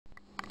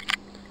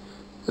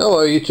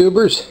Hello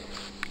YouTubers.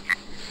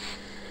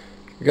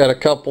 We got a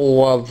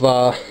couple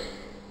of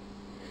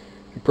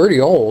pretty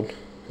old,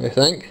 I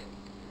think.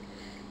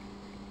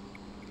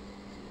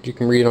 You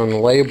can read on the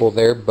label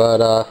there,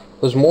 but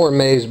was more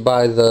amazed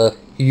by the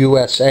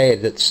USA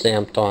that's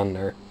stamped on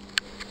there.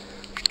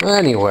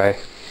 Anyway,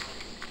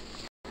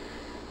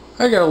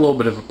 I got a little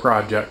bit of a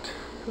project.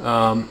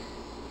 Got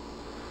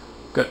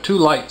two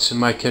lights in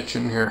my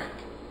kitchen here.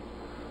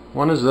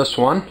 One is this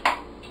one.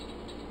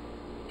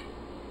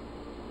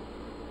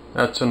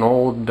 That's an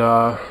old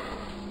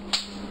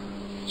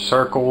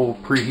circle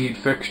preheat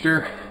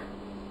fixture.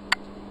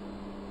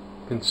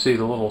 You can see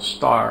the little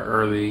star,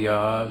 or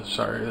the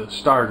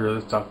starter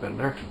that's up in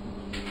there.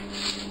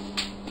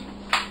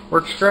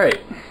 Works great.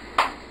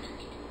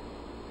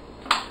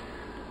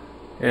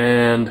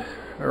 And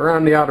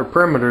around the outer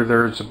perimeter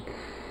there's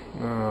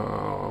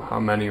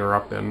how many are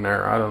up in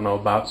there? I don't know,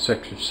 about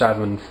 6 or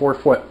 7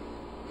 4-foot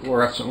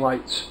fluorescent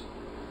lights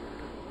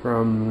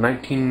from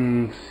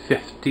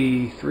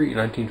 1953,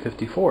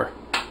 1954.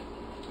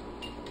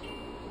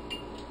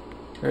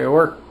 They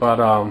work, but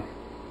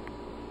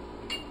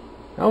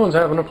that one's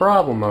having a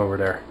problem over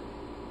there.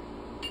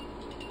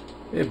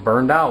 It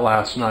burned out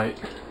last night.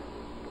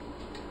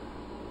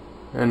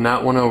 And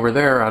that one over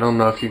there, I don't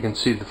know if you can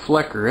see the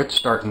flicker, it's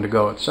starting to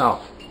go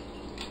itself.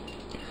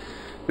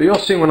 But you'll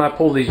see when I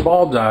pull these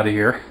bulbs out of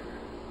here.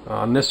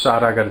 On this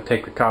side I got to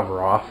take the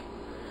cover off.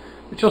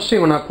 But you'll see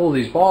when I pull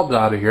these bulbs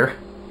out of here.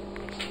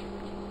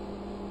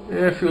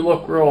 If you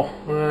look real,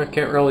 I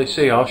can't really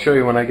see. I'll show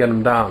you when I get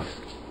them down.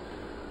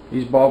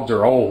 These bulbs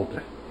are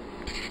old.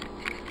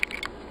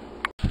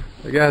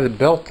 The guy that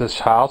built this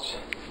house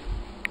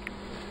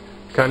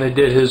kind of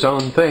did his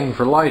own thing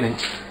for lighting.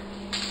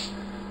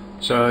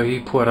 So he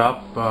put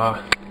up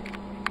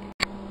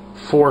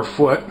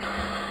 4-foot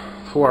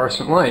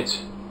fluorescent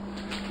lights.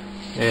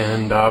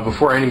 And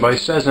before anybody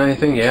says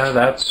anything, yeah,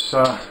 that's,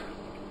 well,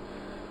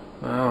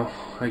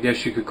 I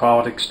guess you could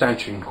call it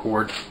extension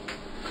cord.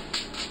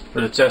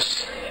 But it's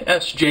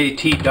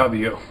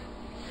SJTW.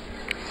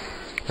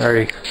 I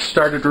already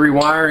started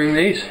rewiring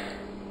these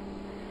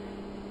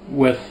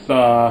with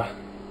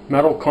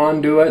metal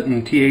conduit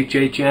and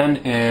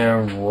THHN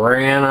and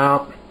ran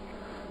out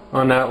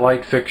on that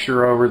light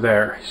fixture over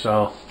there.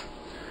 So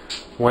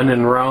when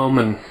in Rome,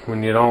 and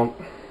when you don't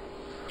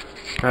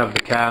have the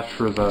cash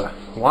for the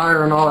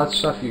wire and all that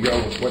stuff, you go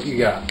with what you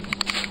got.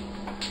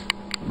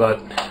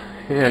 But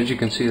yeah, as you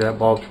can see, that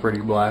bulb's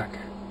pretty black.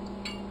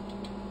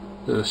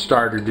 The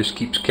starter just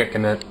keeps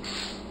kicking it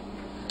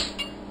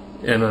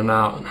in and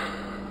out.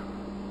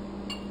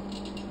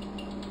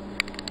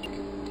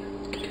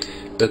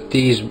 But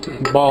these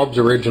bulbs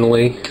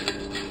originally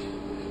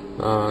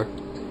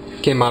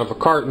came out of a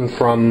carton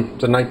from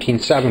the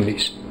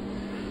 1970's.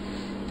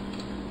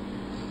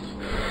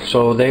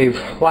 So they've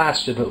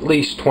lasted at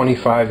least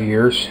 25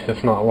 years,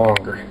 if not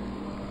longer.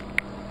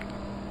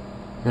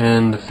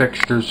 And the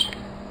fixtures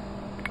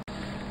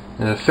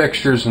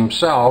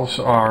themselves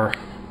are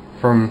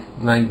from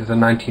the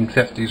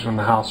 1950's when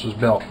the house was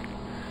built.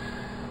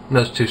 And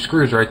those two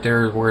screws right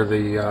there is where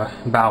the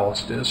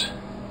ballast is.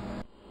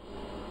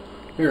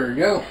 Here we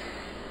go.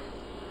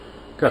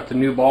 Got the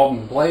new bulb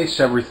in place,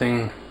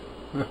 everything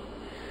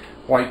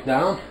wiped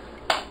down.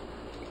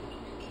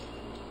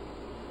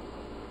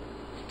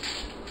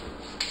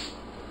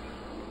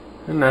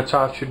 And that's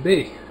how it should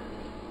be.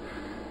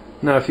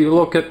 Now if you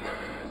look at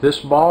this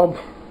bulb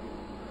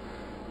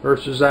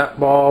versus that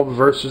bulb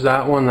versus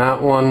that one,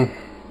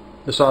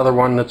 this other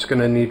one that's going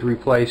to need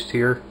replaced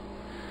here.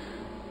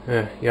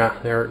 Yeah,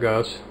 there it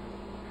goes.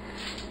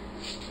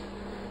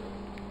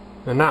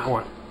 And that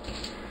one.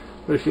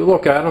 But if you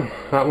look at them,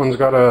 that one's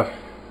got a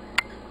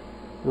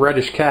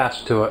reddish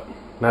cast to it.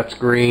 That's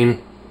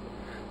green,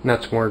 and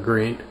that's more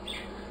green.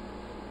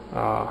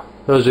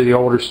 Those are the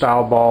older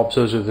style bulbs.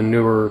 Those are the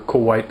newer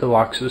Cool White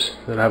Deluxes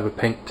that have a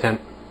pink tint.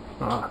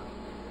 Tow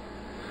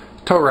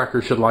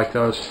Wrecker should like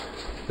those,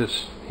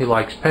 because he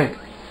likes pink.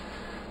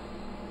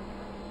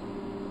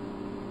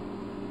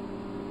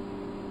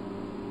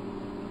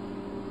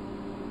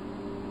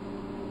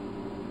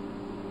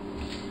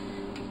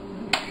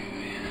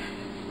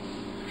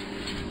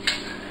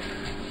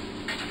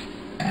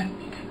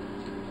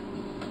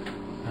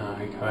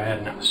 Go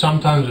ahead now.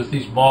 Sometimes with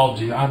these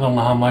bulbs, I don't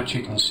know how much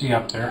you can see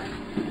up there.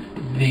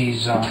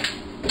 These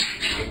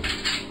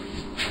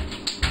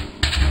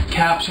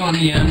caps on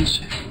the ends,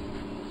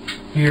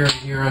 here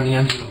on the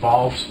ends of the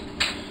bulbs,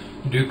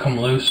 do come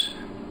loose.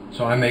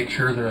 So I make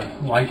sure the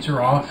lights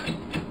are off,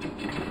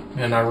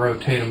 and I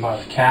rotate them by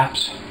the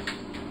caps.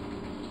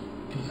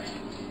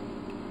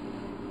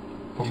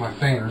 Put my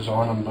fingers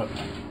on them, but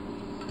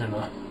you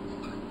know,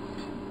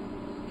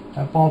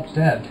 that bulb's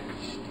dead.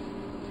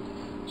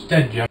 It's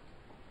dead, Jim.